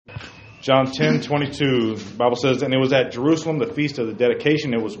John 10:22, the Bible says, "And it was at Jerusalem, the feast of the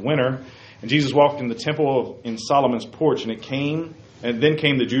dedication. It was winter. And Jesus walked in the temple in Solomon's porch. And then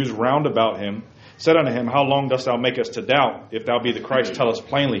came the Jews round about him, said unto him, How long dost thou make us to doubt? If thou be the Christ, tell us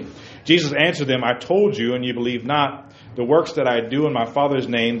plainly. Jesus answered them, I told you, and ye believe not. The works that I do in my Father's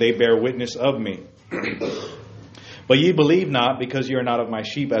name, they bear witness of me. But ye believe not, because ye are not of my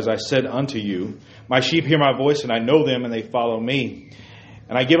sheep, as I said unto you. My sheep hear my voice, and I know them, and they follow me.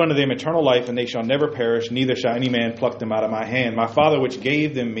 And I give unto them eternal life, and they shall never perish, neither shall any man pluck them out of my hand. My Father which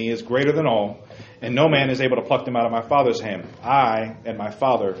gave them me is greater than all, and no man is able to pluck them out of my Father's hand. I and my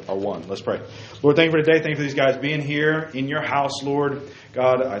Father are one." Let's pray. Lord, thank you for today. Thank you for these guys being here in your house, Lord.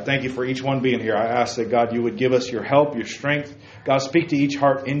 God, I thank you for each one being here. I ask that, God, you would give us your help, your strength. God, speak to each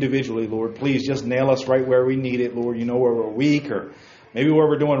heart individually, Lord. Please just nail us right where we need it, Lord. You know where we're weak, or maybe where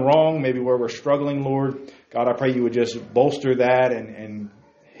we're doing wrong, maybe where we're struggling, Lord. God, I pray you would just bolster that and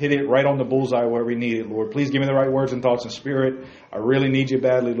hit it right on the bullseye where we need it, Lord. Please give me the right words and thoughts and spirit. I really need you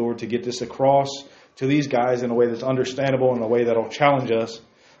badly, Lord, to get this across to these guys in a way that's understandable, in a way that'll challenge us.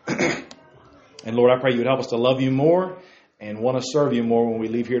 And Lord, I pray you would help us to love you more and want to serve you more when we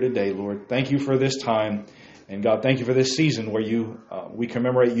leave here today, Lord. Thank you for this time. And God, thank you for this season where we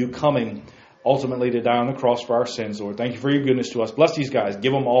commemorate you coming ultimately to die on the cross for our sins, Lord. Thank you for your goodness to us. Bless these guys.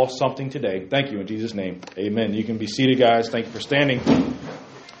 Give them all something today. Thank you in Jesus' name. Amen. You can be seated, guys. Thank you for standing.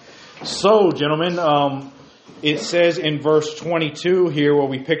 So, gentlemen, it says in verse 22 here where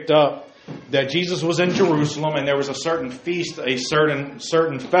we picked up that Jesus was in Jerusalem and there was a certain feast, a certain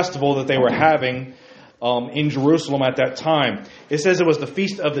festival that they were having in Jerusalem at that time. It says it was the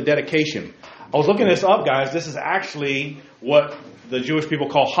Feast of the Dedication. I was looking this up, guys. This is actually what the Jewish people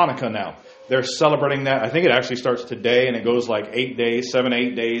call Hanukkah now. They're celebrating that. I think it actually starts today and it goes like 8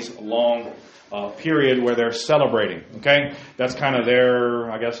 days long period where they're celebrating. Okay? That's kind of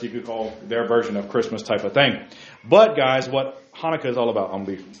their, I guess you could call their version of Christmas type of thing. But guys, what Hanukkah is all about, I'm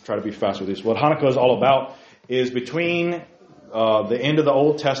going to try to be fast with this. What Hanukkah is all about is between the end of the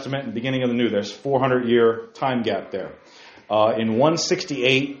Old Testament and beginning of the New. There's 400-year time gap there. In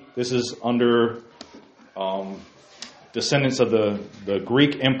 168, this is under descendants of the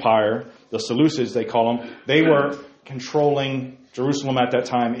Greek Empire, the Seleucids they call them. They were controlling Jerusalem at that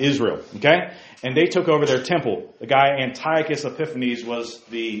time, Israel. Okay? And they took over their temple. The guy Antiochus Epiphanes was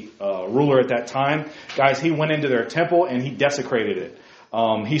the ruler at that time. Guys, he went into their temple and he desecrated it.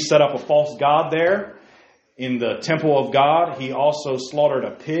 He set up a false god there in the temple of God. He also slaughtered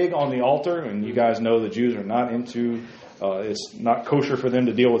a pig on the altar. And you guys know the Jews are not into, it's not kosher for them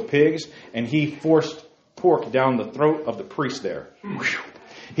to deal with pigs. And he forced pork down the throat of the priest there.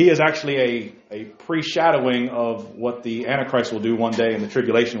 He is actually a pre-shadowing of what the Antichrist will do one day in the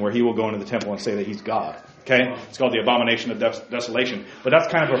tribulation, where he will go into the temple and say that he's God. Okay? It's called the abomination of desolation. But that's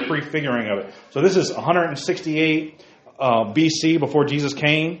kind of a prefiguring of it. So this is 168 BC, before Jesus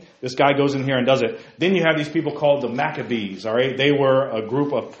came. This guy goes in here and does it. Then you have these people called the Maccabees. All right? They were a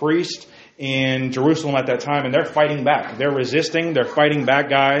group of priests in Jerusalem at that time, and they're fighting back. They're resisting. They're fighting back,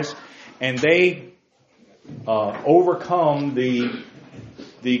 guys. And they overcome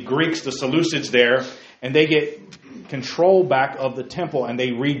the Greeks, the Seleucids there, and they get control back of the temple and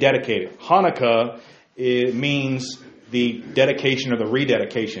they rededicate it. Hanukkah, it means the dedication or the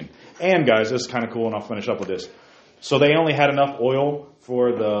rededication. And guys, this is kind of cool, and I'll finish up with this. So they only had enough oil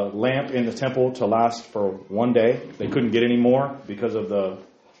for the lamp in the temple to last for one day. They couldn't get any more because of the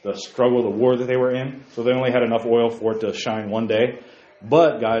struggle, the war that they were in. So they only had enough oil for it to shine one day.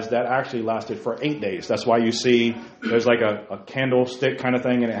 But, guys, that actually lasted for 8 days. That's why you see there's like a candlestick kind of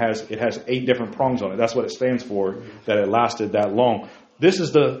thing, and it has 8 different prongs on it. That's what it stands for, that it lasted that long. This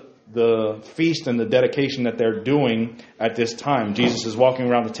is the feast and the dedication that they're doing at this time. Jesus is walking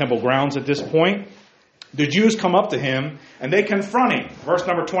around the temple grounds at this point. The Jews come up to him, and they confront him. Verse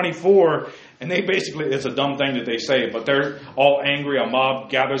number 24, and they basically, it's a dumb thing that they say, but they're all angry. A mob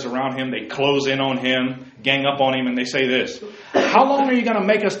gathers around him. They close in on him, gang up on him, and they say this: "How long are you going to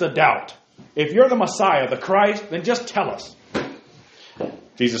make us to doubt? If you're the Messiah, the Christ, then just tell us."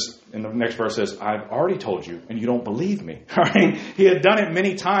 Jesus, in the next verse, says, "I've already told you, and you don't believe me." All right? He had done it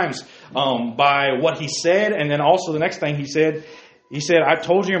many times by what he said, and then also the next thing he said, I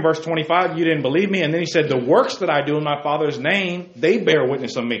told you in verse 25, you didn't believe me. And then he said, the works that I do in my Father's name, they bear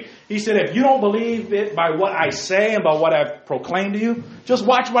witness of me. He said, if you don't believe it by what I say and by what I've proclaimed to you, just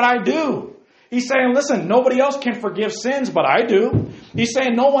watch what I do. He's saying, listen, nobody else can forgive sins, but I do. He's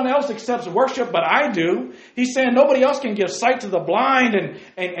saying no one else accepts worship, but I do. He's saying nobody else can give sight to the blind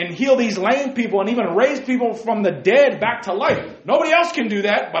and heal these lame people and even raise people from the dead back to life. Nobody else can do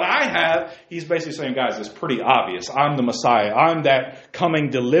that, but I have. He's basically saying, guys, it's pretty obvious. I'm the Messiah. I'm that coming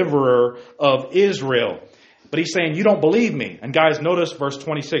deliverer of Israel. But he's saying, you don't believe me. And guys, notice verse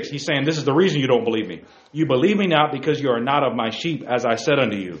 26. He's saying, this is the reason you don't believe me. You believe me not because you are not of my sheep, as I said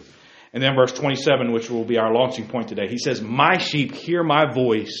unto you. And then verse 27, which will be our launching point today. He says, my sheep hear my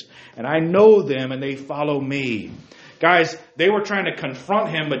voice, and I know them, and they follow me. Guys, they were trying to confront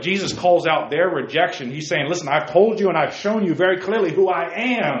him, but Jesus calls out their rejection. He's saying, listen, I've told you and I've shown you very clearly who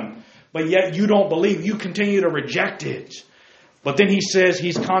I am, but yet you don't believe. You continue to reject it. But then he says,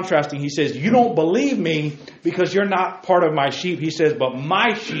 he's contrasting. He says, you don't believe me because you're not part of my sheep. He says, but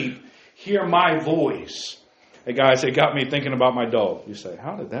my sheep hear my voice. Hey guys, it got me thinking about my dog. You say,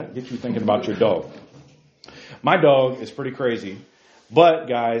 how did that get you thinking about your dog? My dog is pretty crazy. But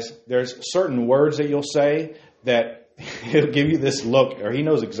guys, there's certain words that you'll say that he'll give you this look, or he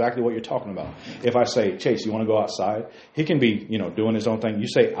knows exactly what you're talking about. If I say, Chase, you want to go outside? He can be, doing his own thing. You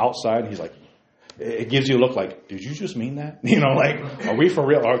say outside, he's like, it gives you a look like, did you just mean that? Like, are we for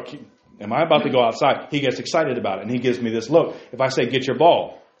real? Am I about to go outside? He gets excited about it, and he gives me this look. If I say, get your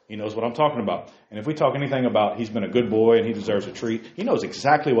ball, he knows what I'm talking about. And if we talk anything about he's been a good boy and he deserves a treat, he knows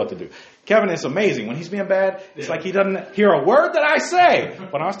exactly what to do. Kevin, it's amazing. When he's being bad, it's like he doesn't hear a word that I say.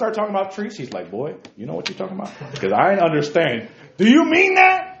 When I start talking about treats, he's like, boy, you know what you're talking about? Because I understand. Do you mean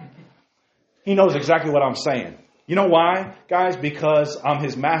that? He knows exactly what I'm saying. You know why, guys? Because I'm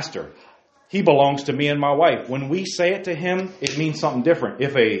his master. He belongs to me and my wife. When we say it to him, it means something different.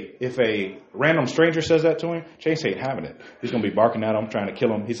 If a random stranger says that to him, Chase ain't having it. He's going to be barking at him, trying to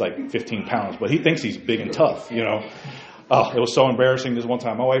kill him. He's like 15 pounds, but he thinks he's big and tough, Oh, it was so embarrassing this one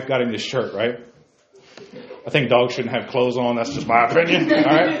time. My wife got him this shirt, right? I think dogs shouldn't have clothes on. That's just my opinion, all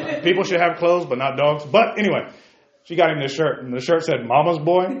right? People should have clothes, but not dogs. But anyway, she got him this shirt, and the shirt said, Mama's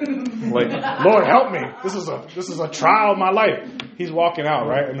boy. Like, Lord, help me. This is a trial of my life. He's walking out,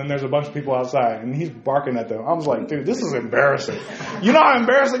 right? And then there's a bunch of people outside, and he's barking at them. I was like, dude, this is embarrassing. You know how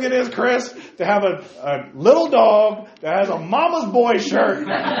embarrassing it is, Chris, to have a little dog that has a Mama's boy shirt,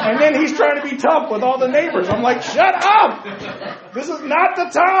 and then he's trying to be tough with all the neighbors. I'm like, shut up. This is not the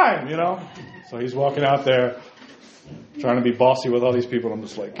time, So he's walking out there trying to be bossy with all these people. I'm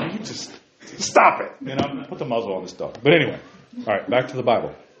just like, can you just stop it? Put the muzzle on this dog. But anyway, all right, back to the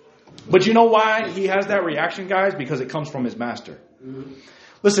Bible. But you know why he has that reaction, guys? Because it comes from his master. Mm-hmm.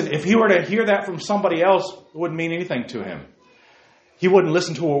 Listen, if he were to hear that from somebody else, it wouldn't mean anything to him. He wouldn't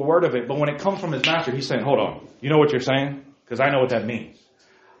listen to a word of it. But when it comes from his master, he's saying, hold on. You know what you're saying? Because I know what that means.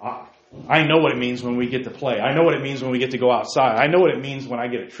 I know what it means when we get to play. I know what it means when we get to go outside. I know what it means when I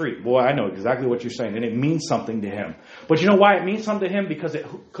get a treat. Boy, I know exactly what you're saying. And it means something to him. But you know why it means something to him?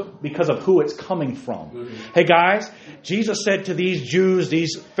 Because of who it's coming from. Mm-hmm. Hey guys, Jesus said to these Jews,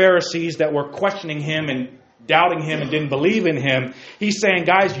 these Pharisees that were questioning him and doubting him and didn't believe in him, he's saying,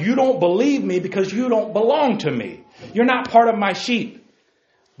 guys, you don't believe me because you don't belong to me. You're not part of my sheep.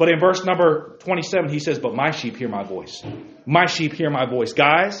 But in verse number 27, he says, but my sheep hear my voice. My sheep hear my voice.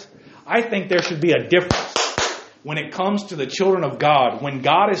 Guys, I think there should be a difference when it comes to the children of God. When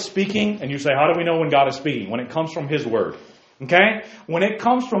God is speaking, and you say, how do we know when God is speaking? When it comes from his word. Okay? When it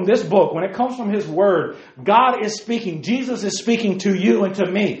comes from this book, when it comes from his word, God is speaking. Jesus is speaking to you and to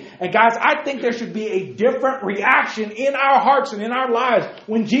me. And guys, I think there should be a different reaction in our hearts and in our lives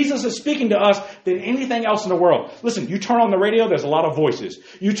when Jesus is speaking to us than anything else in the world. Listen, you turn on the radio, there's a lot of voices.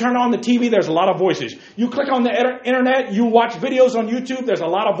 You turn on the TV, there's a lot of voices. You click on the internet, you watch videos on YouTube, there's a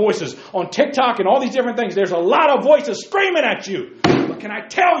lot of voices. On TikTok and all these different things, there's a lot of voices screaming at you. But can I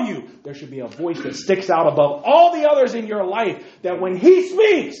tell you, there should be a voice that sticks out above all the others in your life, that when he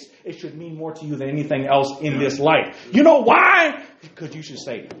speaks, it should mean more to you than anything else in this life. You know why? Because you should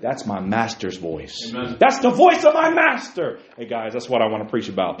say, that's my master's voice. Amen. That's the voice of my master. Hey guys, that's what I want to preach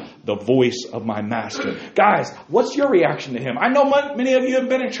about. The voice of my master. Guys, what's your reaction to him? I know many of you have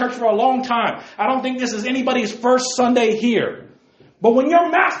been in church for a long time. I don't think this is anybody's first Sunday here. But when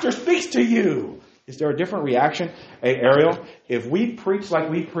your master speaks to you, is there a different reaction? Hey, Ariel, if we preach like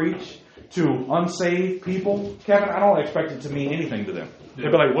we preach to unsaved people, Kevin, I don't expect it to mean anything to them.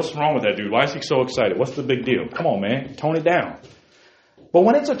 They'll be like, what's wrong with that dude? Why is he so excited? What's the big deal? Come on, man. Tone it down. But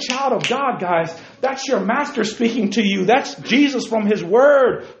when it's a child of God, guys, that's your master speaking to you. That's Jesus from his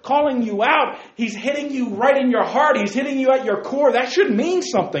word calling you out. He's hitting you right in your heart. He's hitting you at your core. That should mean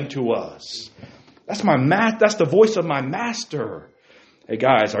something to us. That's the voice of my master. Hey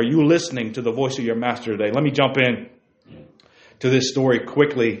guys, are you listening to the voice of your master today? Let me jump in to this story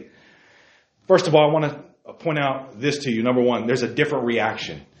quickly. First of all, I want to point out this to you. Number one, there's a different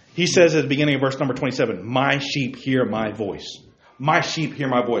reaction. He says at the beginning of verse number 27, my sheep hear my voice. My sheep hear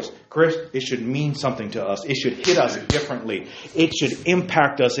my voice. Chris, it should mean something to us. It should hit us differently. It should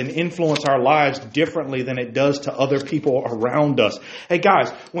impact us and influence our lives differently than it does to other people around us. Hey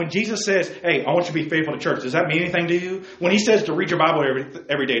guys, when Jesus says, hey, I want you to be faithful to church, does that mean anything to you? When he says to read your Bible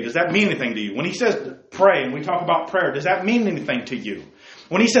every day, does that mean anything to you? When he says to pray, and we talk about prayer, does that mean anything to you?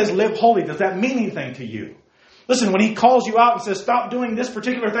 When he says live holy, does that mean anything to you? Listen, when he calls you out and says stop doing this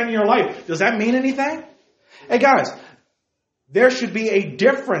particular thing in your life, does that mean anything? Hey guys, there should be a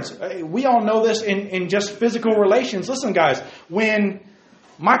difference. We all know this in just physical relations. Listen, guys, when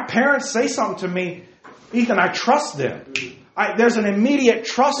my parents say something to me, Ethan, I trust them. There's an immediate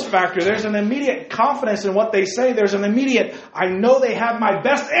trust factor. There's an immediate confidence in what they say. There's an immediate, I know they have my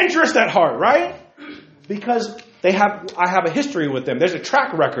best interest at heart, right? Because I have a history with them. There's a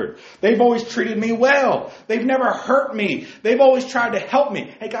track record. They've always treated me well. They've never hurt me. They've always tried to help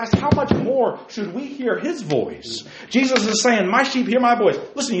me. Hey guys, how much more should we hear his voice? Jesus is saying, my sheep hear my voice.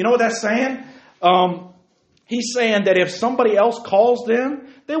 Listen, you know what that's saying? He's saying that if somebody else calls them,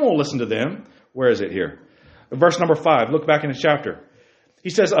 they won't listen to them. Where is it here? Verse number 5. Look back in the chapter. He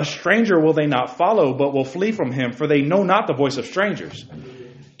says, a stranger will they not follow, but will flee from him, for they know not the voice of strangers.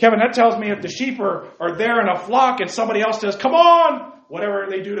 Kevin, that tells me if the sheep are there in a flock and somebody else says, come on, whatever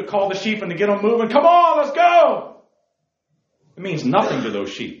they do to call the sheep and to get them moving, come on, let's go. It means nothing to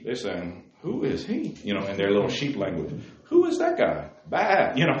those sheep. They're saying, who is he? In their little sheep language. Who is that guy?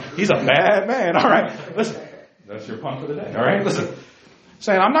 Bad. He's a bad man. All right. Listen, that's your pun for the day. All right. Listen,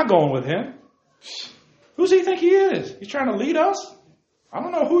 saying, I'm not going with him. Who's he think he is? He's trying to lead us? I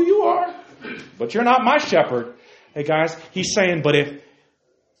don't know who you are, but you're not my shepherd. Hey guys, he's saying, but if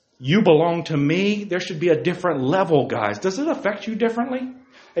you belong to me, there should be a different level, guys. Does it affect you differently?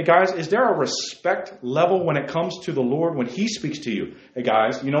 Hey, guys, is there a respect level when it comes to the Lord when he speaks to you? Hey,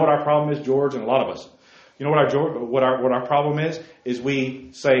 guys, you know what our problem is, George, and a lot of us? You know what our problem is? Is we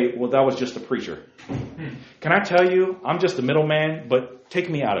say, well, that was just a preacher. Can I tell you, I'm just a middleman, but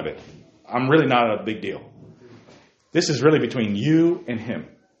take me out of it. I'm really not a big deal. This is really between you and him.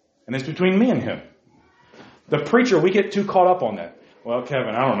 And it's between me and him. The preacher, we get too caught up on that. Well,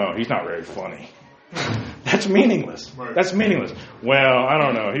 Kevin, I don't know. He's not very funny. That's meaningless. Right. That's meaningless. Well, I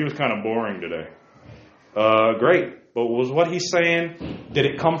don't know. He was kind of boring today. Great. But was what he's saying, did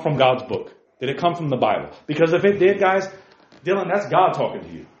it come from God's book? Did it come from the Bible? Because if it did, guys, Dylan, that's God talking to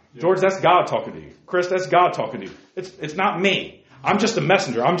you. Yeah. George, that's God talking to you. Chris, that's God talking to you. It's not me. I'm just a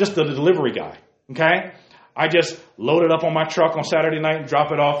messenger. I'm just the delivery guy. Okay? I just load it up on my truck on Saturday night and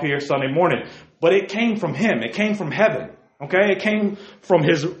drop it off here Sunday morning. But it came from him. It came from heaven. Okay, it came from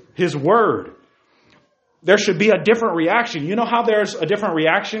his word. There should be a different reaction. You know how there's a different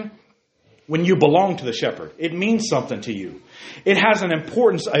reaction? When you belong to the shepherd. It means something to you. It has an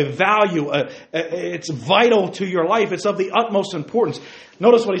importance, a value. It's vital to your life. It's of the utmost importance.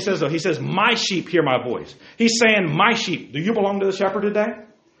 Notice what he says, though. He says, my sheep hear my voice. He's saying, my sheep. Do you belong to the shepherd today?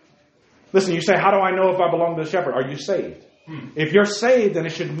 Listen, you say, how do I know if I belong to the shepherd? Are you saved? If you're saved, then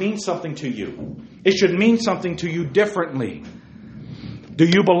it should mean something to you. It should mean something to you differently. Do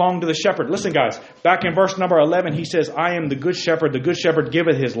you belong to the shepherd? Listen, guys, back in verse number 11, he says, I am the good shepherd. The good shepherd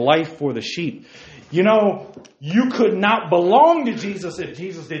giveth his life for the sheep. You could not belong to Jesus if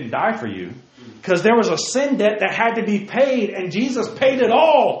Jesus didn't die for you. Because there was a sin debt that had to be paid, and Jesus paid it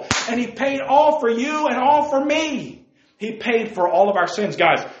all. And he paid all for you and all for me. He paid for all of our sins.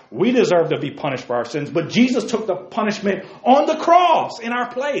 Guys, we deserve to be punished for our sins, but Jesus took the punishment on the cross in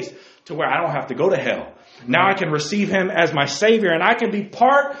our place to where I don't have to go to hell. Now I can receive him as my Savior, and I can be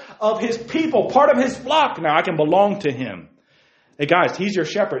part of his people, part of his flock. Now I can belong to him. Hey guys, he's your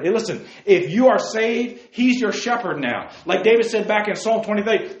shepherd. Hey, listen, if you are saved, he's your shepherd now. Like David said back in Psalm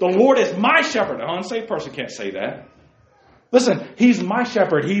 23, the Lord is my shepherd. An unsaved person can't say that. Listen, he's my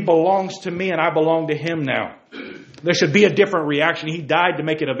shepherd. He belongs to me, and I belong to him now. There should be a different reaction. He died to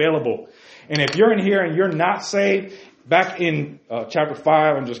make it available. And if you're in here and you're not saved, back in chapter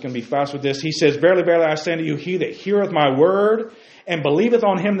 5, I'm just going to be fast with this. He says, verily, verily, I say unto you, he that heareth my word and believeth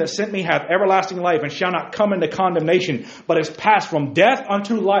on him that sent me hath everlasting life and shall not come into condemnation, but is passed from death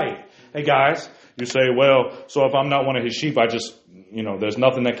unto life. Hey, guys, you say, well, so if I'm not one of his sheep, there's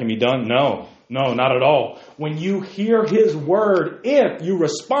nothing that can be done. No, not at all. When you hear his word, if you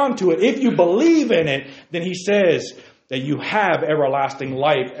respond to it, if you believe in it, then he says that you have everlasting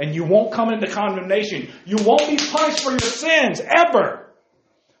life and you won't come into condemnation. You won't be punished for your sins ever.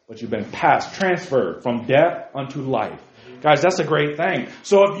 but you've been passed, transferred from death unto life. Guys, that's a great thing.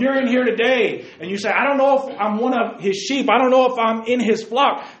 So if you're in here today and you say, I don't know if I'm one of his sheep, I don't know if I'm in his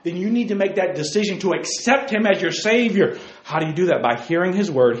flock, then you need to make that decision to accept him as your Savior. How do you do that? By hearing his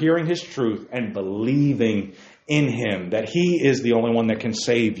word, hearing his truth, and believing in him, that he is the only one that can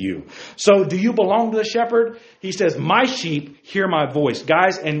save you. So do you belong to the shepherd? He says, my sheep hear my voice.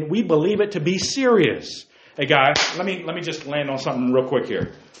 Guys, and we believe it to be serious. Hey guys, let me just land on something real quick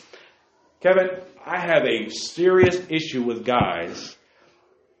here. Kevin, I have a serious issue with guys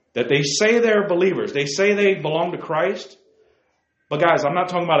that they say they're believers. They say they belong to Christ. But guys, I'm not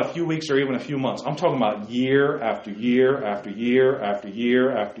talking about a few weeks or even a few months. I'm talking about year after year after year after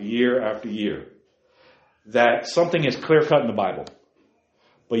year after year after year. That something is clear-cut in the Bible.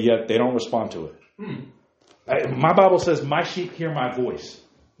 But yet they don't respond to it. My Bible says, my sheep hear my voice.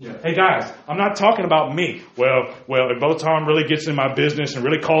 Yeah. Hey guys, I'm not talking about me. Well, if Brother Tom really gets in my business and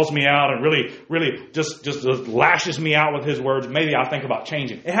really calls me out and really just lashes me out with his words, maybe I'll think about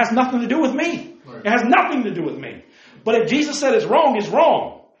changing. It has nothing to do with me. Right. It has nothing to do with me. But if Jesus said it's wrong, it's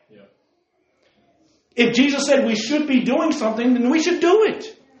wrong. Yeah. If Jesus said we should be doing something, then we should do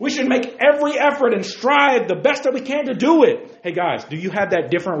it. We should make every effort and strive the best that we can to do it. Hey guys, do you have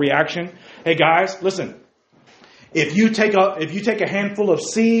that different reaction? Hey guys, listen. If you take a handful of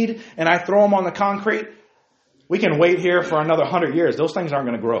seed and I throw them on the concrete, we can wait here for another 100 years. Those things aren't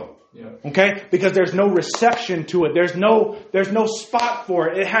going to grow. Yeah. Okay? Because there's no reception to it. There's no spot for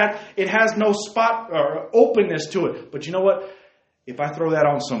it. It has no spot or openness to it. But you know what? If I throw that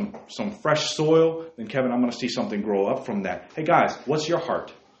on some fresh soil, then Kevin, I'm going to see something grow up from that. Hey guys, what's your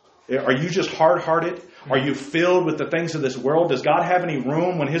heart? Are you just hard-hearted? Are you filled with the things of this world? Does God have any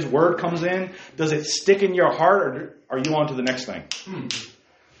room when his word comes in? Does it stick in your heart, or are you on to the next thing?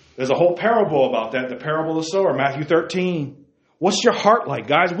 There's a whole parable about that, the parable of the sower, Matthew 13. What's your heart like,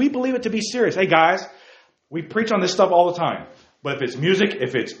 guys? We believe it to be serious. Hey, guys, we preach on this stuff all the time. But if it's music,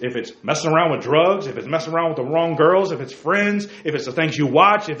 if it's messing around with drugs, if it's messing around with the wrong girls, if it's friends, if it's the things you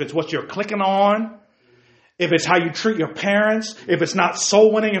watch, if it's what you're clicking on, if it's how you treat your parents, if it's not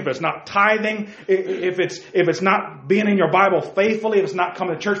soul winning, if it's not tithing, if it's not being in your Bible faithfully, if it's not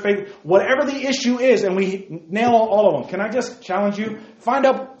coming to church faithfully, whatever the issue is, and we nail all of them. Can I just challenge you? Find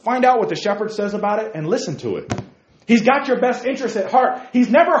out what the shepherd says about it and listen to it. He's got your best interest at heart.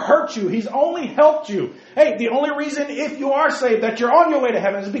 He's never hurt you. He's only helped you. Hey, the only reason if you are saved that you're on your way to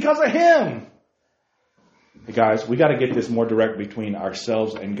heaven is because of him. Hey guys, we got to get this more direct between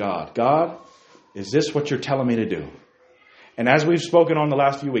ourselves and God. God, is this what you're telling me to do? And as we've spoken on the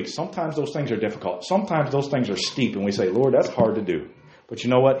last few weeks, sometimes those things are difficult. Sometimes those things are steep and we say, Lord, that's hard to do. But you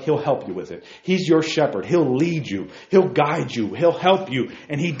know what? He'll help you with it. He's your shepherd. He'll lead you. He'll guide you. He'll help you.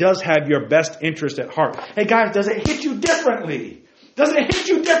 And he does have your best interest at heart. Hey guys, does it hit you differently? Does it hit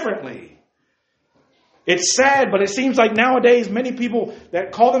you differently? It's sad, but it seems like nowadays many people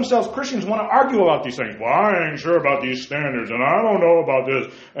that call themselves Christians want to argue about these things. Well, I ain't sure about these standards, and I don't know about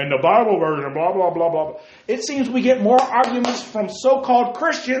this, and the Bible version, blah, blah, blah, blah. It seems we get more arguments from so-called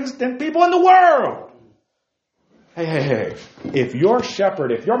Christians than people in the world. Hey. If your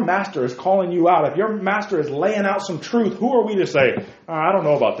shepherd, if your master is calling you out, if your master is laying out some truth, who are we to say, I don't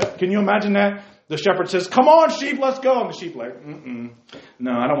know about that? Can you imagine that? The shepherd says, come on, sheep, let's go. And the sheep like,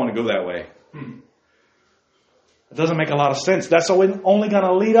 no, I don't want to go that way. It doesn't make a lot of sense. That's only going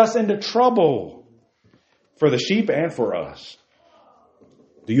to lead us into trouble for the sheep and for us.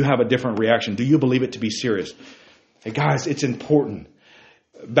 Do you have a different reaction? Do you believe it to be serious? Hey, guys, it's important.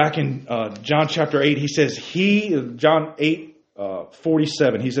 Back in John chapter 8, he says, John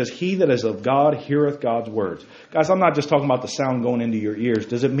 8:47, he says, he that is of God heareth God's words. Guys, I'm not just talking about the sound going into your ears.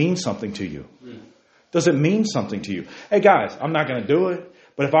 Does it mean something to you? Does it mean something to you? Hey, guys, I'm not going to do it.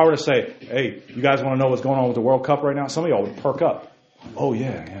 But if I were to say, hey, you guys want to know what's going on with the World Cup right now? Some of y'all would perk up. Oh,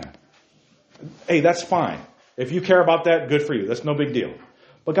 yeah. Hey, that's fine. If you care about that, good for you. That's no big deal.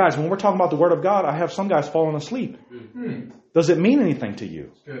 But guys, when we're talking about the Word of God, I have some guys falling asleep. Does it mean anything to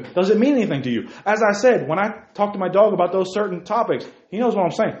you? Does it mean anything to you? As I said, when I talk to my dog about those certain topics, he knows what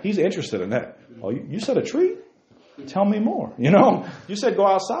I'm saying. He's interested in that. Oh, you said a tree? Tell me more. You said go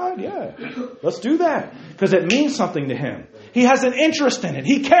outside? Yeah. Let's do that. Because it means something to him. He has an interest in it.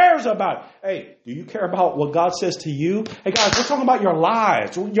 He cares about it. Hey, do you care about what God says to you? Hey, guys, we're talking about your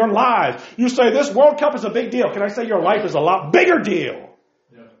lives. Your lives. You say this World Cup is a big deal. Can I say your life is a lot bigger deal?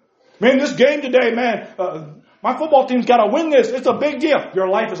 Yeah. Man, this game today, man, my football team's got to win this. It's a big deal. Your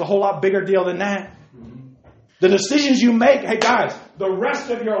life is a whole lot bigger deal than that. The decisions you make, hey guys, the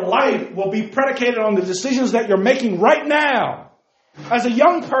rest of your life will be predicated on the decisions that you're making right now. As a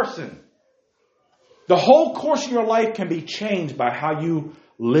young person, The whole course of your life can be changed by how you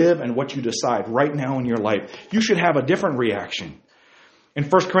live and what you decide right now in your life. You should have a different reaction. In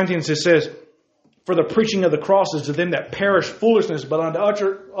 1 Corinthians it says, for the preaching of the cross is to them that perish foolishness, but unto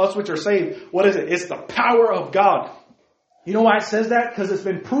us which are saved, what is it? It's the power of God. You know why it says that? Because it's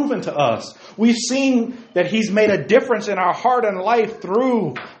been proven to us. We've seen that He's made a difference in our heart and life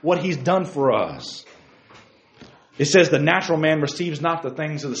through what He's done for us. It says the natural man receives not the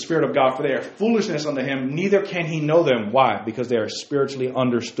things of the Spirit of God, for they are foolishness unto him, neither can he know them. Why? Because they are spiritually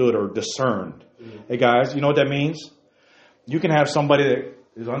understood or discerned. Hey guys, you know what that means? You can have somebody that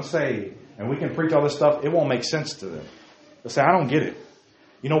is unsaved, and we can preach all this stuff. It won't make sense to them. They'll say, I don't get it.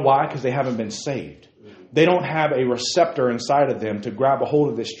 You know why? Because they haven't been saved. They don't have a receptor inside of them to grab a hold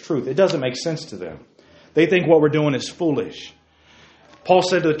of this truth. It doesn't make sense to them. They think what we're doing is foolish. Paul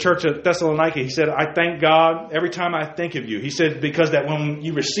said to the church at Thessalonica, he said, I thank God every time I think of you. He said, because that when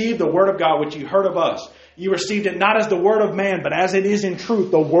you received the word of God, which you heard of us, you received it not as the word of man, but as it is in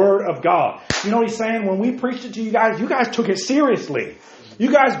truth, the word of God. You know what he's saying? When we preached it to you guys took it seriously.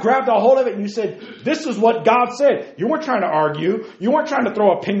 You guys grabbed a hold of it and you said, this is what God said. You weren't trying to argue. You weren't trying to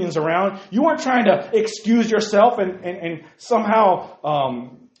throw opinions around. You weren't trying to excuse yourself and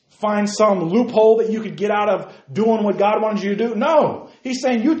somehow find some loophole that you could get out of doing what God wanted you to do. No. He's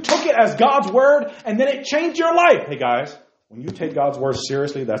saying you took it as God's word and then it changed your life. Hey guys, when you take God's word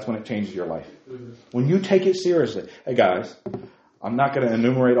seriously, that's when it changes your life. When you take it seriously. Hey guys, I'm not going to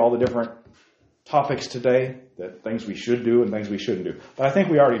enumerate all the different topics today, that things we should do and things we shouldn't do. But I think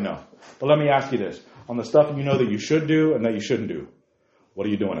we already know. But let me ask you this. On the stuff you know that you should do and that you shouldn't do, what are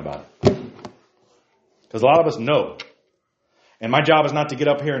you doing about it? Because a lot of us know. And my job is not to get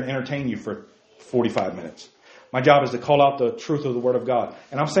up here and entertain you for 45 minutes. My job is to call out the truth of the Word of God.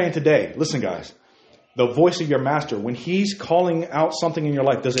 And I'm saying today, listen guys, the voice of your master, when He's calling out something in your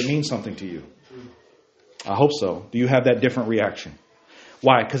life, does it mean something to you? I hope so. Do you have that different reaction?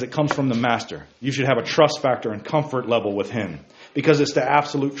 Why? Because it comes from the master. You should have a trust factor and comfort level with Him. Because it's the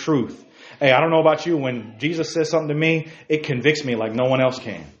absolute truth. Hey, I don't know about you. When Jesus says something to me, it convicts me like no one else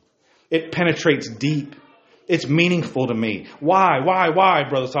can. It penetrates deep. It's meaningful to me. Why,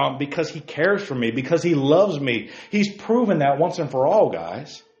 Brother Tom? Because He cares for me. Because He loves me. He's proven that once and for all,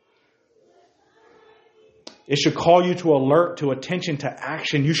 guys. It should call you to alert, to attention, to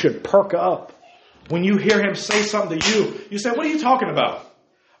action. You should perk up. When you hear Him say something to you, you say, what are you talking about?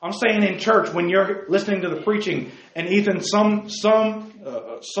 I'm saying in church, when you're listening to the preaching, and Ethan, some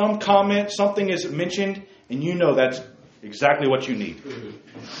comment, something is mentioned, and you know that's exactly what you need.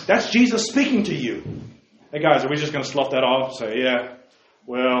 That's Jesus speaking to you. Hey guys, are we just going to slough that off? Say, yeah,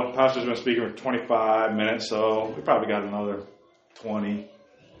 well, Pastor's been speaking for 25 minutes, so we probably got another 20,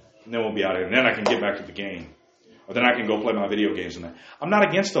 and then we'll be out of here. And then I can get back to the game. Or then I can go play my video games and that. I'm not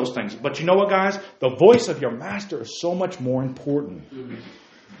against those things. But you know what, guys? The voice of your master is so much more important.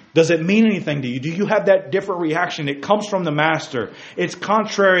 Does it mean anything to you? Do you have that different reaction? It comes from the master. It's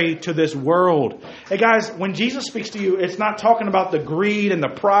contrary to this world. Hey guys, when Jesus speaks to you, it's not talking about the greed and the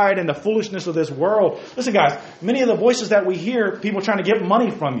pride and the foolishness of this world. Listen guys, many of the voices that we hear, people trying to get money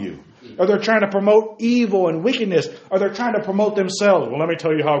from you. Or they're trying to promote evil and wickedness. Or they're trying to promote themselves. Well, let me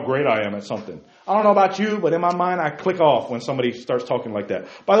tell you how great I am at something. I don't know about you, but in my mind, I click off when somebody starts talking like that.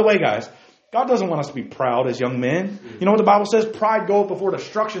 By the way, guys, God doesn't want us to be proud as young men. You know what the Bible says? Pride goeth before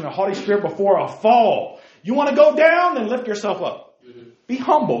destruction, a haughty spirit before a fall. You want to go down? Then lift yourself up. Be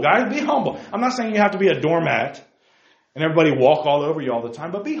humble, guys. Be humble. I'm not saying you have to be a doormat and everybody walk all over you all the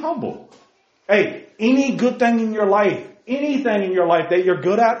time, but be humble. Hey, any good thing in your life, anything in your life that you're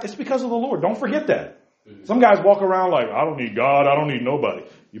good at, it's because of the Lord. Don't forget that. Some guys walk around like, I don't need God. I don't need nobody.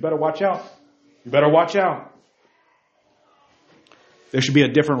 You better watch out. You better watch out. There should be a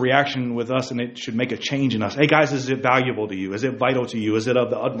different reaction with us, and it should make a change in us. Hey, guys, is it valuable to you? Is it vital to you? Is it of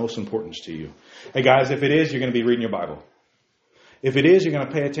the utmost importance to you? Hey, guys, if it is, you're going to be reading your Bible. If it is, you're going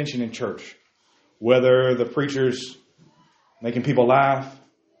to pay attention in church. Whether the preacher's making people laugh,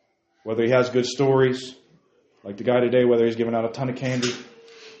 whether he has good stories, like the guy today, whether he's giving out a ton of candy,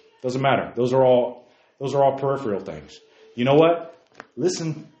 doesn't matter. Those are all peripheral things. You know what?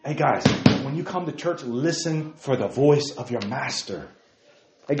 Listen, hey, guys, when you come to church, listen for the voice of your master.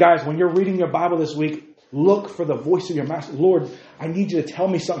 Hey guys, when you're reading your Bible this week, look for the voice of your master. Lord, I need you to tell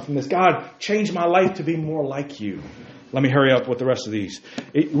me something from this. God, change my life to be more like you. Let me hurry up with the rest of these.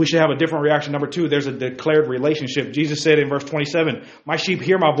 We should have a different reaction. Number 2, there's a declared relationship. Jesus said in verse 27, my sheep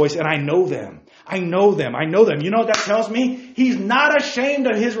hear my voice and I know them. I know them. I know them. You know what that tells me? He's not ashamed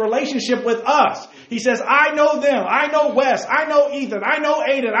of His relationship with us. He says, I know them. I know Wes. I know Ethan. I know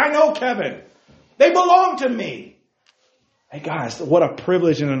Aiden. I know Kevin. They belong to me. Hey guys, what a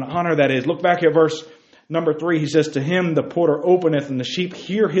privilege and an honor that is. Look back at verse Number 3, he says, to him the porter openeth, and the sheep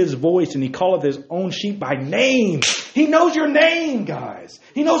hear his voice, and he calleth his own sheep by name. He knows your name, guys.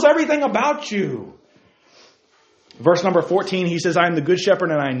 He knows everything about you. Verse number 14, he says, I am the good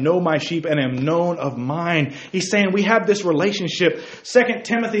shepherd, and I know my sheep, and am known of mine. He's saying we have this relationship. 2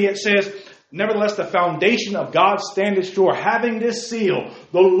 Timothy, it says, nevertheless, the foundation of God standeth sure, having this seal,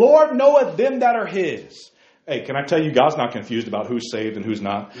 the Lord knoweth them that are his. Hey, can I tell you, God's not confused about who's saved and who's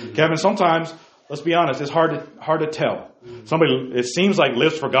not. Mm-hmm. Kevin, sometimes, let's be honest, it's hard to tell. Mm-hmm. Somebody, it seems like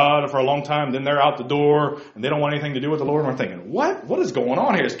lives for God for a long time, then they're out the door, and they don't want anything to do with the Lord, and we're thinking, what is going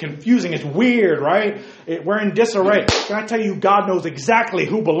on here? It's confusing, it's weird, right? We're in disarray. Can I tell you, God knows exactly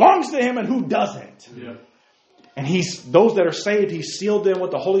who belongs to him and who doesn't. Yeah. And those that are saved, he sealed them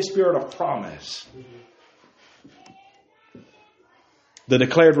with the Holy Spirit of promise. Mm-hmm. The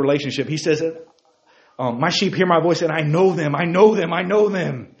declared relationship, he says, my sheep hear my voice, and I know them, I know them, I know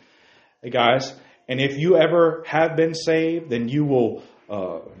them. Hey guys, and if you ever have been saved, then you will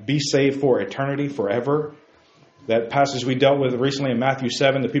be saved for eternity, forever. That passage we dealt with recently in Matthew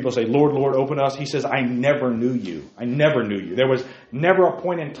 7, the people say, Lord, Lord, open us. He says, I never knew you. I never knew you. There was never a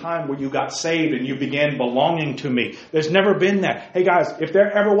point in time where you got saved and you began belonging to me. There's never been that. Hey guys, if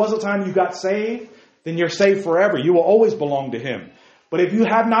there ever was a time you got saved, then you're saved forever. You will always belong to him. But if you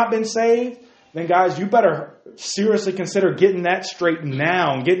have not been saved, then guys, you better seriously consider getting that straight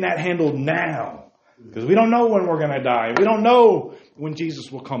now and getting that handled now. Because we don't know when we're going to die. We don't know when Jesus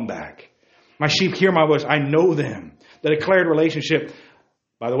will come back. My sheep hear my voice. I know them. The declared relationship.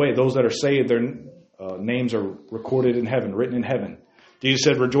 By the way, those that are saved, their names are recorded in heaven, written in heaven. Jesus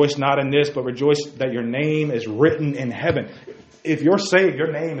said, rejoice not in this, but rejoice that your name is written in heaven. If you're saved,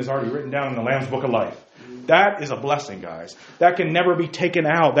 your name is already written down in the Lamb's Book of Life. That is a blessing, guys. That can never be taken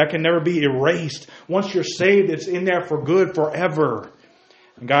out. That can never be erased. Once you're saved, it's in there for good forever.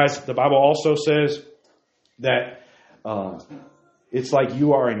 And guys, the Bible also says that it's like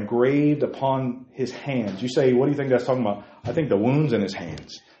you are engraved upon his hands. You say, what do you think that's talking about? I think the wounds in his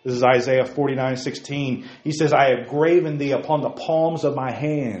hands. This is Isaiah 49:16. He says, I have graven thee upon the palms of my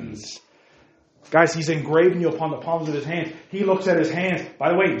hands. Guys, he's engraving you upon the palms of his hands. He looks at his hands.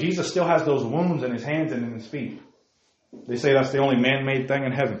 By the way, Jesus still has those wounds in his hands and in his feet. They say that's the only man-made thing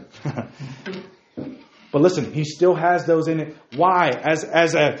in heaven. But listen, he still has those in it. Why?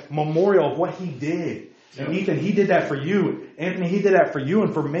 As a memorial of what he did. And Ethan, he did that for you. Anthony, he did that for you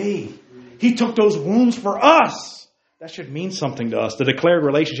and for me. He took those wounds for us. That should mean something to us. The declared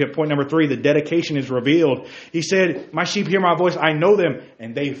relationship, point number 3, the dedication is revealed. He said, my sheep hear my voice, I know them,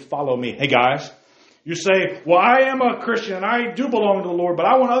 and they follow me. Hey guys, you say, well, I am a Christian, and I do belong to the Lord, but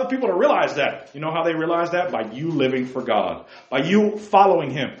I want other people to realize that. You know how they realize that? By you living for God. By you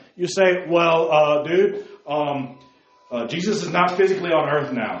following him. You say, well, Jesus is not physically on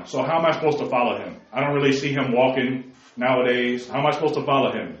earth now, so how am I supposed to follow him? I don't really see him walking nowadays. How am I supposed to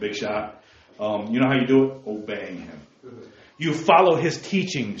follow him? Big shot. You know how you do it? Obeying him. You follow his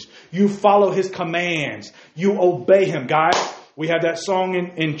teachings. You follow his commands. You obey him. Guys, we had that song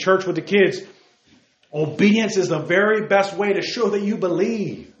in church with the kids. Obedience is the very best way to show that you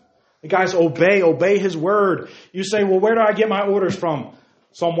believe. The guys, obey his word. You say, well, where do I get my orders from?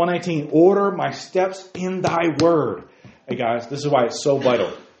 Psalm 119, order my steps in thy word. Hey guys, this is why it's so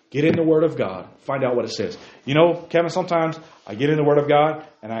vital. Get in the word of God. Find out what it says. You know, Kevin, sometimes I get in the word of God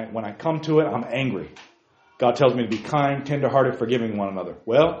and when I come to it, I'm angry. God tells me to be kind, tenderhearted, forgiving one another.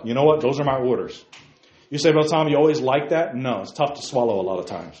 Well, you know what? Those are my orders. You say, well, Tom, you always like that? No, it's tough to swallow a lot of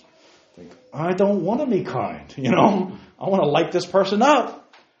times. I don't want to be kind. You know, I want to light this person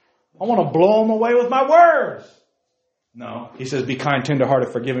up. I want to blow them away with my words. No, he says, be kind,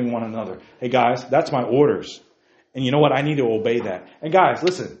 tenderhearted, forgiving one another. Hey guys, that's my orders. And you know what? I need to obey that. And guys,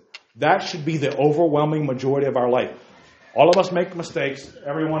 listen, that should be the overwhelming majority of our life. All of us make mistakes.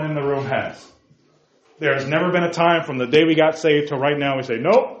 Everyone in the room has. There has never been a time from the day we got saved to right now we say,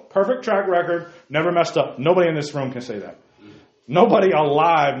 nope, perfect track record, never messed up. Nobody in this room can say that. Nobody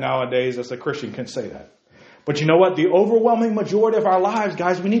alive nowadays as a Christian can say that. But you know what? The overwhelming majority of our lives,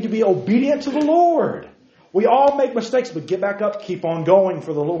 guys, we need to be obedient to the Lord. We all make mistakes, but get back up, keep on going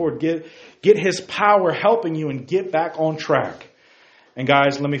for the Lord. Get his power helping you and get back on track. And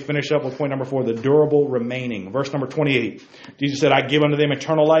guys, let me finish up with point number 4, the durable remaining. Verse number 28. Jesus said, I give unto them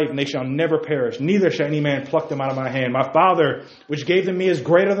eternal life, and they shall never perish. Neither shall any man pluck them out of my hand. My Father, which gave them me, is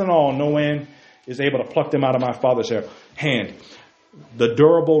greater than all. No man is able to pluck them out of my Father's hand. The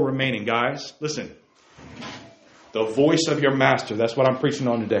durable remaining. Guys, listen. The voice of your master. That's what I'm preaching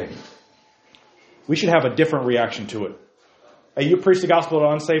on today. We should have a different reaction to it. Hey, you preach the gospel to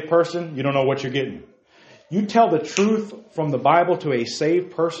an unsaved person, you don't know what you're getting. You tell the truth from the Bible to a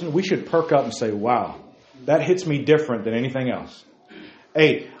saved person, we should perk up and say, wow, That hits me different than anything else.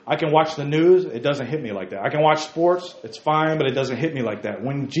 Hey, I can watch the news. It doesn't hit me like that. I can watch sports. It's fine, but it doesn't hit me like that.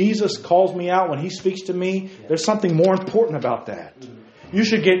 When Jesus calls me out, when he speaks to me, there's something more important about that. You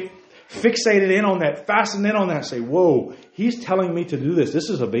should get fixated in on that, fastened in on that, and say, whoa, he's telling me to do this. This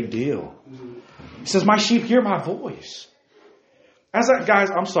is a big deal. He says, my sheep hear my voice. Guys,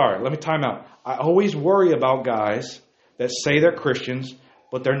 I'm sorry. Let me time out. I always worry about guys that say they're Christians,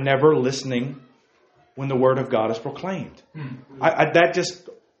 but they're never listening when the word of God is proclaimed. That just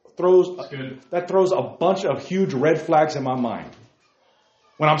throws a bunch of huge red flags in my mind.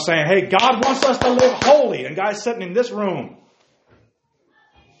 When I'm saying, hey, God wants us to live holy, and guys sitting in this room.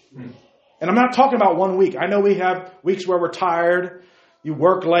 And I'm not talking about 1 week. I know we have weeks where we're tired. You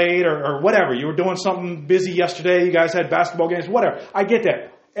work late or whatever. You were doing something busy yesterday. You guys had basketball games, whatever. I get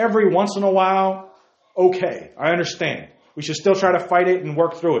that. Every once in a while, okay. I understand. We should still try to fight it and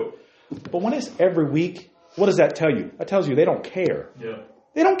work through it. But when it's every week, what does that tell you? That tells you they don't care. Yeah.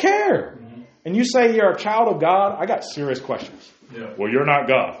 They don't care. Mm-hmm. And you say you're a child of God, I got serious questions. Yeah. Well, you're not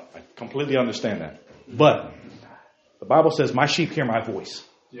God. I completely understand that. But the Bible says, my sheep hear my voice.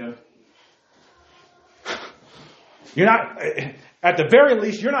 Yeah. You're not, at the very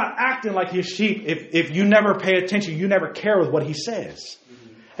least, you're not acting like his sheep if you never pay attention, you never care with what he says.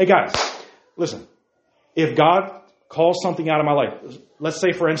 Mm-hmm. Hey guys, listen, if God calls something out of my life, let's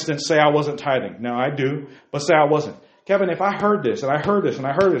say, for instance, say I wasn't tithing. Now I do, but say I wasn't. Kevin, if I heard this and I heard this and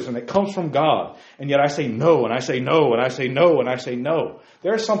I heard this and it comes from God, and yet I say no and I say no and I say no and I say no,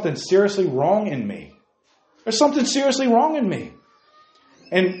 there's something seriously wrong in me. There's something seriously wrong in me.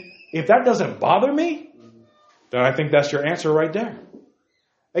 And if that doesn't bother me, then I think that's your answer right there.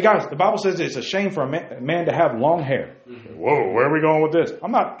 Hey guys, the Bible says it's a shame for a man to have long hair. Whoa, where are we going with this?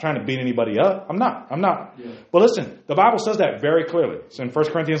 I'm not trying to beat anybody up. I'm not. Yeah. But listen, the Bible says that very clearly. It's in 1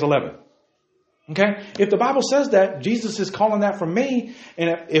 Corinthians 11. Okay? If the Bible says that, Jesus is calling that from me.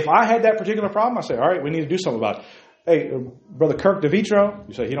 And if I had that particular problem, I say, all right, we need to do something about it. Hey, Brother Kirk DeVitro,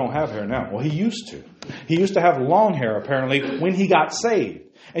 you say he don't have hair now. Well, he used to. He used to have long hair, apparently, when he got saved.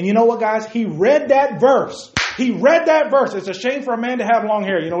 And you know what, guys? He read that verse. He read that verse. It's a shame for a man to have long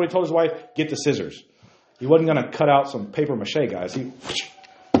hair. You know what he told his wife? Get the scissors. He wasn't going to cut out some paper mache, guys. He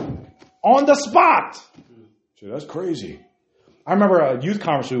on the spot. See, that's crazy. I remember a youth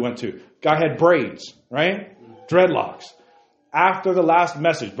conference we went to. Guy had braids, right? Dreadlocks. After the last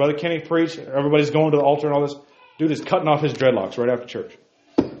message, Brother Kenny preached. Everybody's going to the altar and all this. Dude is cutting off his dreadlocks right after church.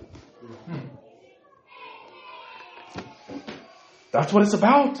 That's what it's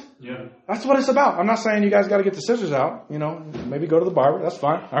about. Yeah. That's what it's about. I'm not saying you guys got to get the scissors out. You know, maybe go to the barber. That's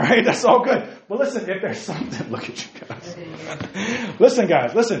fine. All right. That's all good. But listen, if there's something, look at you guys. Listen,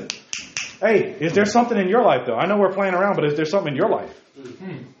 guys, listen. Hey, is there something in your life, though? I know we're playing around, but is there something in your life?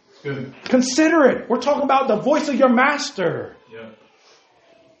 Good. Consider it. We're talking about the voice of your master. Yeah.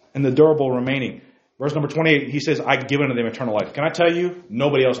 And the durable remaining. Verse number 28, he says, I give unto them eternal life. Can I tell you?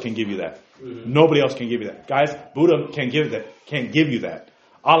 Nobody else can give you that. Mm-hmm. Nobody else can give you that. Guys, Buddha can't give you that.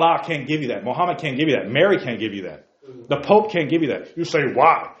 Allah can't give you that. Muhammad can't give you that. Mary can't give you that. Mm-hmm. The Pope can't give you that. You say,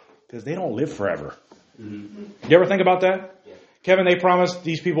 why? Because they don't live forever. Mm-hmm. You ever think about that? Yeah. Kevin, they promised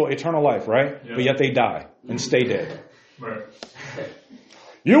these people eternal life, right? Yeah. But yet they die and stay dead. Right.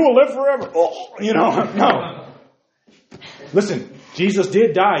 You will live forever. Oh, no. Listen, Jesus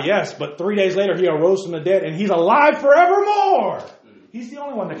did die, yes, but 3 days later he arose from the dead and he's alive forevermore. He's the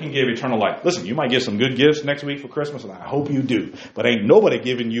only one that can give eternal life. Listen, you might get some good gifts next week for Christmas, and I hope you do. But ain't nobody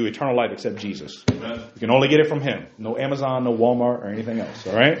giving you eternal life except Jesus. Amen. You can only get it from him. No Amazon, no Walmart, or anything else.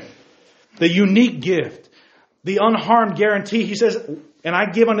 All right? The unique gift, the unharmed guarantee. He says, and I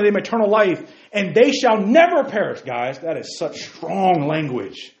give unto them eternal life, and they shall never perish. Guys, that is such strong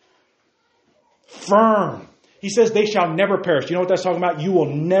language. Firm. He says they shall never perish. You know what that's talking about? You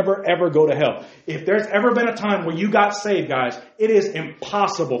will never, ever go to hell. If there's ever been a time where you got saved, guys, it is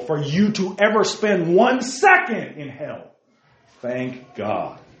impossible for you to ever spend 1 second in hell. Thank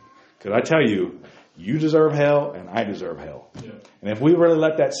God. Because I tell you, you deserve hell and I deserve hell. Yeah. And if we really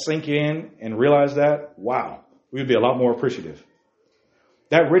let that sink in and realize that, wow, we'd be a lot more appreciative.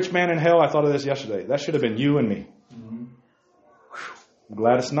 That rich man in hell, I thought of this yesterday. That should have been you and me. Mm-hmm. I'm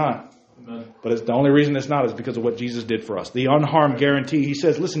glad it's not. But it's the only reason it's not is because of what Jesus did for us. The unharmed guarantee. He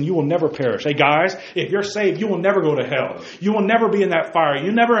says, listen, you will never perish. Hey, guys, if you're saved, you will never go to hell. You will never be in that fire.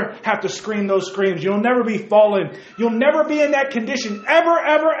 You never have to scream those screams. You'll never be fallen. You'll never be in that condition ever,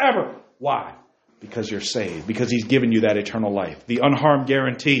 ever, ever. Why? Because you're saved. Because he's given you that eternal life. The unharmed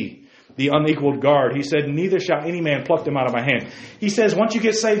guarantee. The unequaled guard. He said, neither shall any man pluck them out of my hand. He says, once you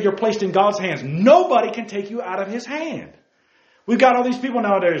get saved, you're placed in God's hands. Nobody can take you out of his hand. We've got all these people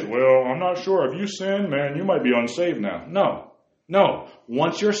nowadays, well, I'm not sure. If you sin, man, you might be unsaved now. No.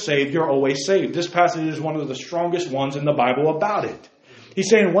 Once you're saved, you're always saved. This passage is one of the strongest ones in the Bible about it. He's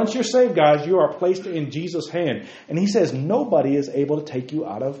saying once you're saved, guys, you are placed in Jesus' hand. And he says nobody is able to take you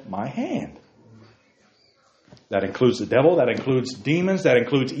out of my hand. That includes the devil. That includes demons. That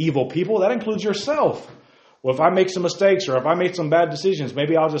includes evil people. That includes yourself. Well, if I make some mistakes or if I make some bad decisions,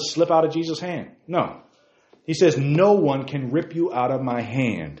 maybe I'll just slip out of Jesus' hand. No. He says no one can rip you out of my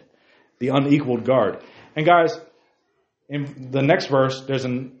hand. The unequaled guard. And guys, in the next verse, there's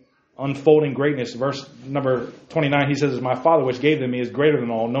an unfolding greatness. Verse number 29, he says, my Father which gave them me is greater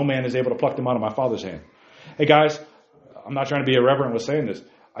than all. No man is able to pluck them out of my Father's hand. Hey guys, I'm not trying to be irreverent with saying this.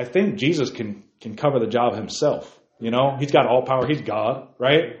 I think Jesus can cover the job himself. You know, he's got all power. He's God,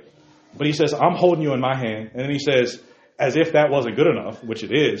 right? But he says, I'm holding you in my hand. And then he says, as if that wasn't good enough, which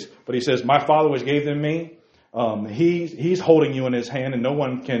it is. But he says, my Father which gave them me, he's holding you in his hand and no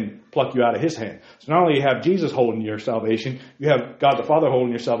one can pluck you out of his hand. So not only you have Jesus holding your salvation, you have God the Father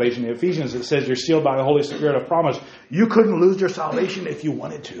holding your salvation. In Ephesians, it says you're sealed by the Holy Spirit of promise. You couldn't lose your salvation if you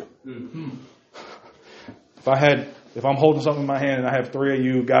wanted to. Mm-hmm. If I'm holding something in my hand and I have three of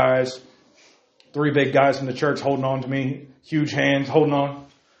you guys, three big guys in the church holding on to me, huge hands holding on,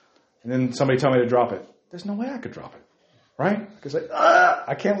 and then somebody tell me to drop it, there's no way I could drop it. Right? Because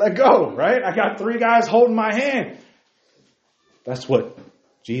I can't let go, right? I got three guys holding my hand. That's what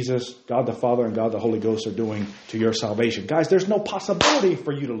Jesus, God the Father, and God the Holy Ghost are doing to your salvation. Guys, there's no possibility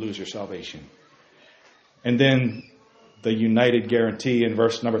for you to lose your salvation. And then the united guarantee in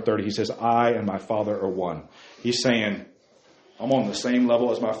verse number 30, he says, I and my Father are one. He's saying, I'm on the same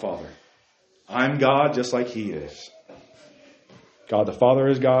level as my Father. I'm God just like he is. God the Father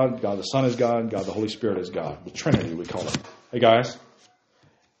is God. God the Son is God. God the Holy Spirit is God. The Trinity, we call it. Hey, guys.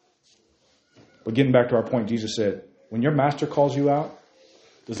 But getting back to our point, Jesus said, when your master calls you out,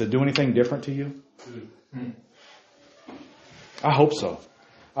 does it do anything different to you? I hope so.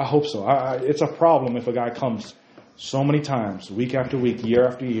 I hope so. It's a problem if a guy comes so many times, week after week, year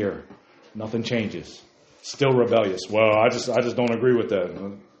after year, nothing changes. Still rebellious. Well, I just don't agree with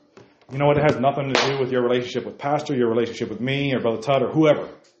that. You know what? It has nothing to do with your relationship with Pastor, your relationship with me, or Brother Tut, or whoever.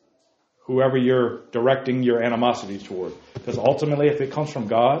 Whoever you're directing your animosity toward. Because ultimately, if it comes from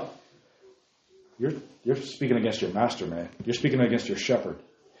God, you're speaking against your master, man. You're speaking against your shepherd.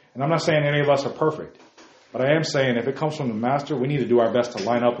 And I'm not saying any of us are perfect. But I am saying if it comes from the master, we need to do our best to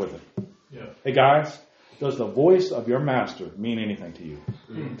line up with it. Yeah. Hey, guys, does the voice of your master mean anything to you?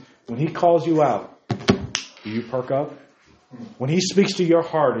 Mm-hmm. When he calls you out, do you perk up? When he speaks to your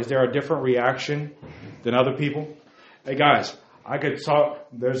heart, is there a different reaction than other people? Hey, guys,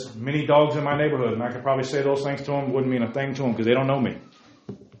 there's many dogs in my neighborhood, and I could probably say those things to them. Wouldn't mean a thing to them because they don't know me.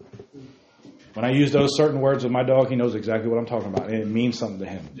 When I use those certain words with my dog, he knows exactly what I'm talking about, and it means something to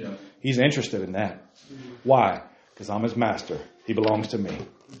him. Yeah. He's interested in that. Why? Because I'm his master. He belongs to me.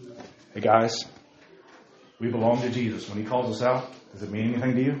 Hey, guys, we belong to Jesus. When he calls us out, does it mean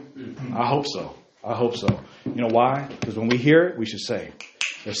anything to you? I hope so. I hope so. You know why? Because when we hear it, we should say,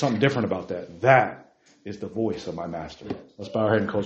 there's something different about that. That is the voice of my master. Let's bow our head and close.